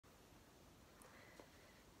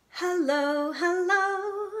Hello,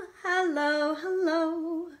 hello, hello,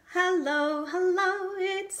 hello, hello, hello,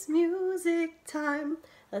 it's music time.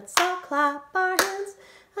 Let's all clap our hands,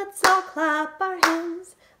 let's all clap our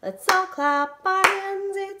hands, let's all clap our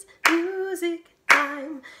hands, it's music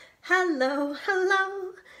time. Hello,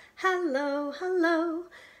 hello, hello, hello,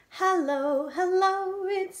 hello, hello,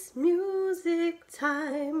 it's music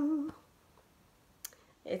time.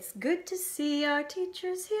 It's good to see our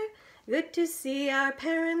teachers here, good to see our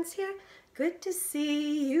parents here, good to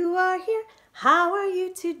see you are here. How are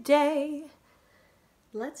you today?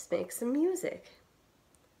 Let's make some music.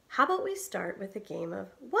 How about we start with a game of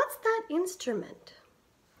what's that instrument?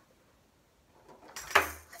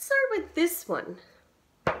 Let's start with this one.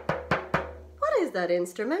 What is that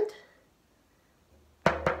instrument?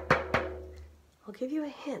 I'll give you a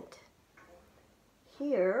hint.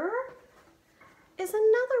 Here is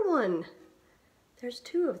another one. There's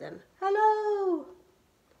two of them. Hello!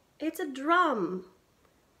 It's a drum.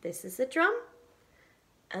 This is a drum,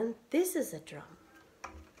 and this is a drum.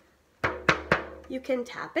 You can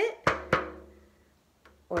tap it,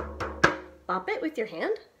 or bop it with your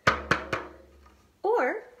hand,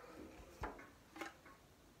 or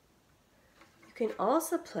you can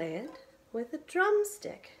also play it with a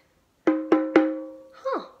drumstick.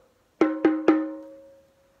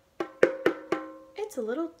 It's a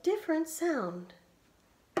little different sound.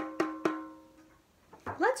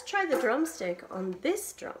 Let's try the drumstick on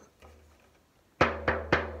this drum.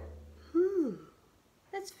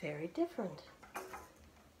 That's very different.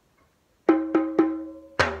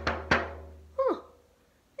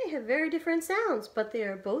 They have very different sounds, but they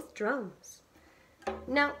are both drums.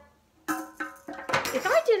 Now, if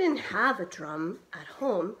I didn't have a drum at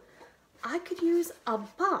home, I could use a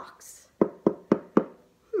box.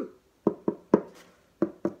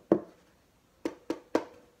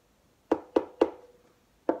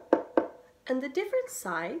 And the different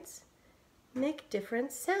sides make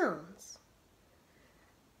different sounds.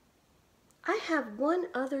 I have one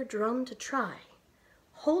other drum to try.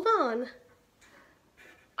 Hold on.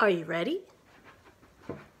 Are you ready?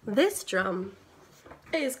 This drum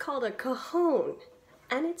is called a cajon,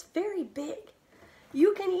 and it's very big.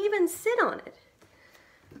 You can even sit on it,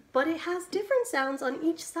 but it has different sounds on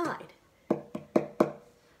each side.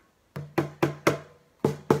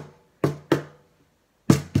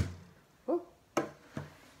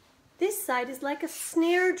 This side is like a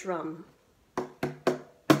snare drum.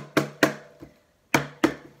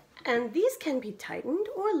 And these can be tightened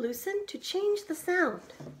or loosened to change the sound.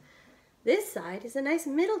 This side is a nice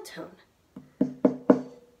middle tone.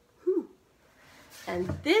 And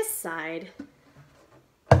this side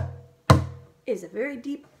is a very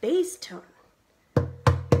deep bass tone.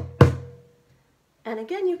 And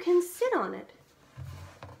again, you can sit on it.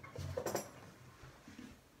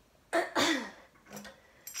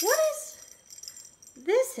 What is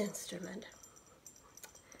this instrument?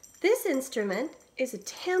 This instrument is a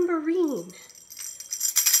tambourine.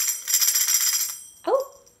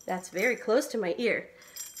 Oh, that's very close to my ear.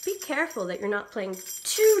 Be careful that you're not playing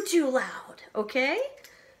too loud, okay?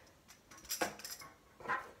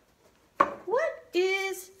 What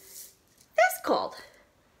is this called?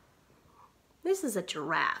 This is a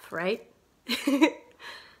giraffe, right?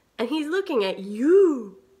 And he's looking at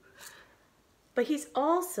you. But he's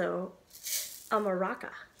also a maraca.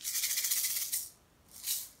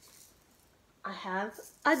 I have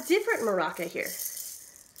a different maraca here.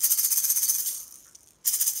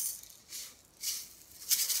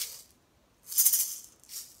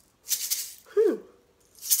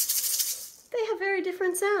 They have very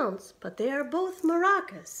different sounds, but they are both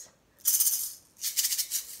maracas.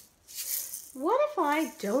 What if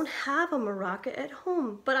I don't have a maraca at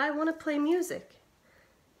home, but I want to play music?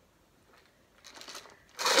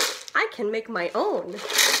 I can make my own.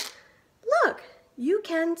 Look, you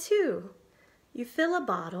can too. You fill a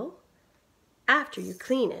bottle after you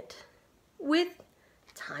clean it with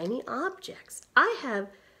tiny objects. I have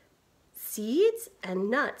seeds and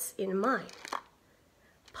nuts in mine,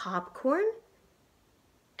 popcorn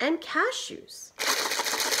and cashews.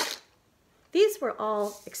 These were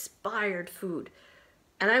all expired food,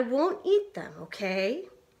 and I won't eat them, okay?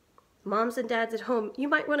 Moms and dads at home, you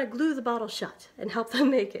might want to glue the bottle shut and help them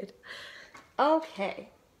make it. Okay,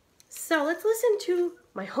 so let's listen to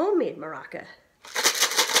my homemade maraca.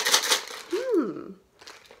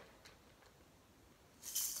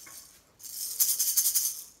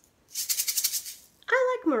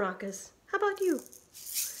 I like maracas. How about you?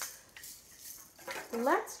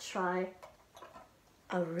 Let's try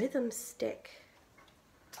a rhythm stick.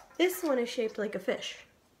 This one is shaped like a fish.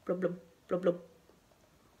 Blub, blub, blub, blub.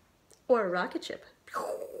 Or a rocket ship.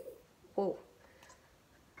 Oh,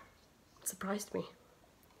 it surprised me.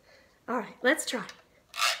 All right, let's try.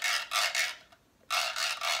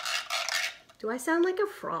 Do I sound like a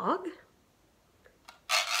frog?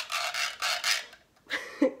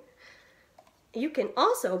 You can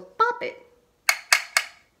also bop it.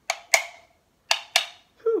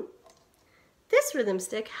 This rhythm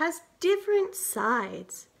stick has different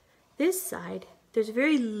sides. This side, there's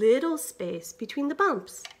very little space between the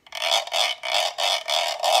bumps.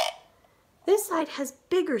 This side has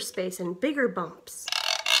bigger space and bigger bumps.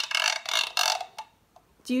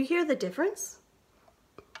 Do you hear the difference?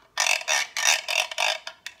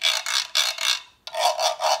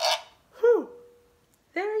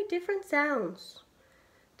 Very different sounds.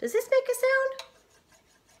 Does this make a sound?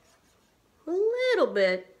 A little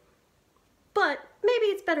bit, but maybe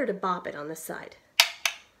it's better to bop it on this side.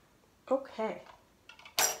 Okay.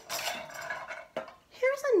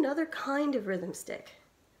 Here's another kind of rhythm stick.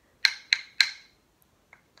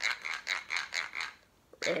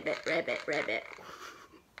 Ribbit, ribbit, ribbit.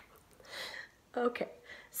 Okay,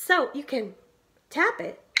 so you can tap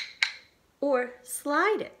it or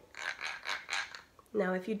slide it.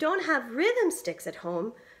 Now, if you don't have rhythm sticks at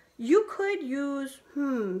home, you could use,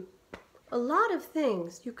 a lot of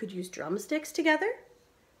things. You could use drumsticks together,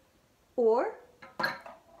 or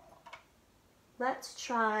let's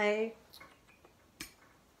try,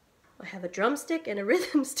 I have a drumstick and a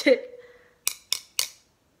rhythm stick.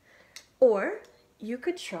 Or you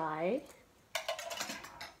could try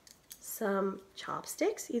some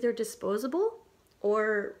chopsticks, either disposable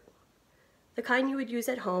or the kind you would use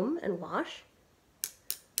at home and wash.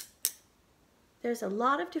 There's a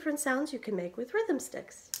lot of different sounds you can make with rhythm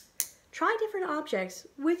sticks. Try different objects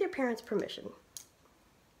with your parents' permission.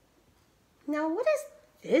 Now, what is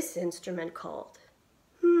this instrument called?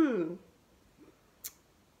 Whoop.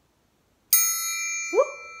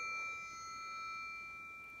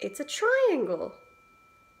 It's a triangle,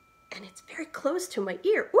 and it's very close to my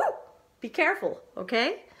ear. Woo! Be careful,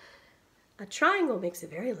 okay? A triangle makes a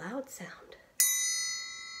very loud sound.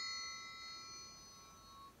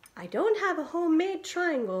 I don't have a homemade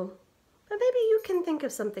triangle, but maybe you can think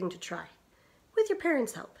of something to try with your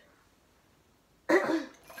parents' help. How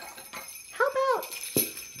about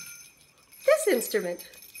this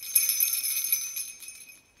instrument?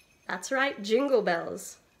 That's right, jingle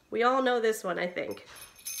bells. We all know this one, I think.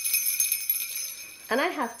 And I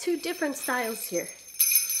have two different styles here.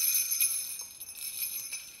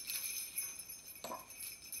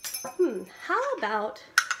 How about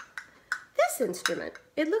this instrument?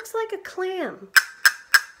 It looks like a clam,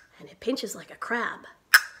 and it pinches like a crab.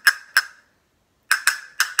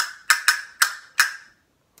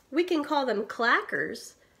 We can call them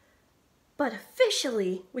clackers, but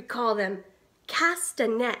officially we call them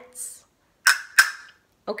castanets.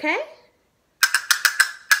 Okay?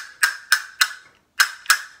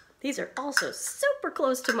 These are also super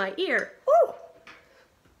close to my ear. Ooh.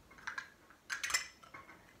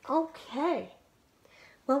 Okay.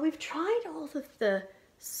 Well, we've tried all of the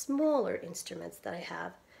smaller instruments that I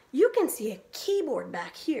have. You can see a keyboard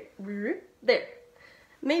back here. There.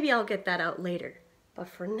 Maybe I'll get that out later. But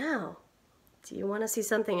for now, do you want to see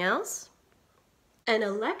something else? An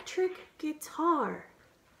electric guitar.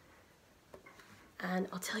 And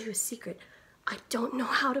I'll tell you a secret. I don't know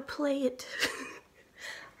how to play it.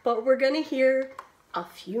 But we're gonna hear a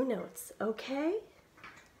few notes, okay?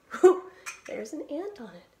 There's an ant on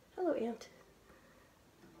it. Hello, ant.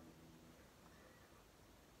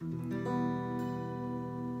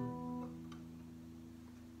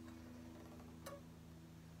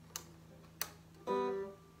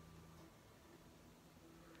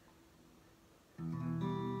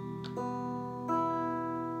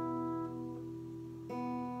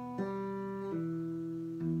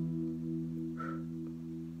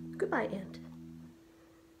 Goodbye, ant.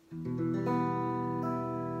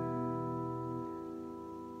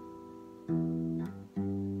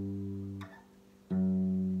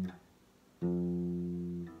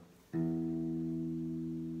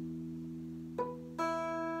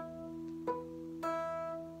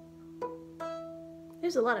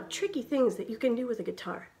 There's a lot of tricky things that you can do with a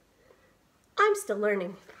guitar. I'm still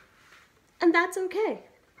learning, and that's okay.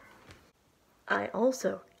 I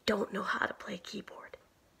also don't know how to play keyboard.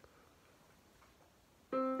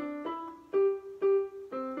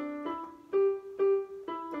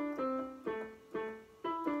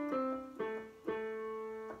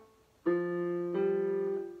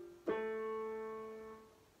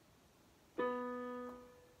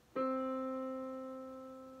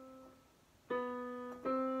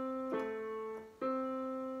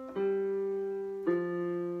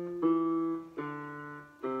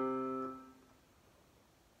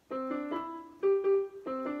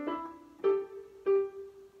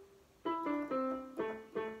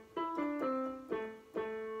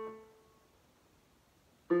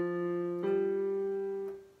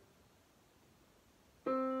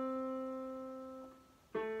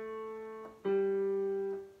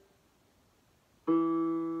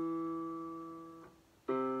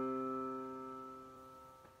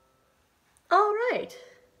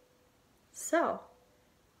 So,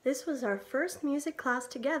 this was our first music class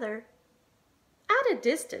together at a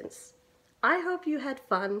distance. I hope you had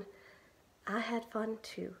fun. I had fun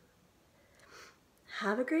too.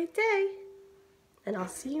 Have a great day, and I'll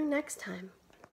see you next time.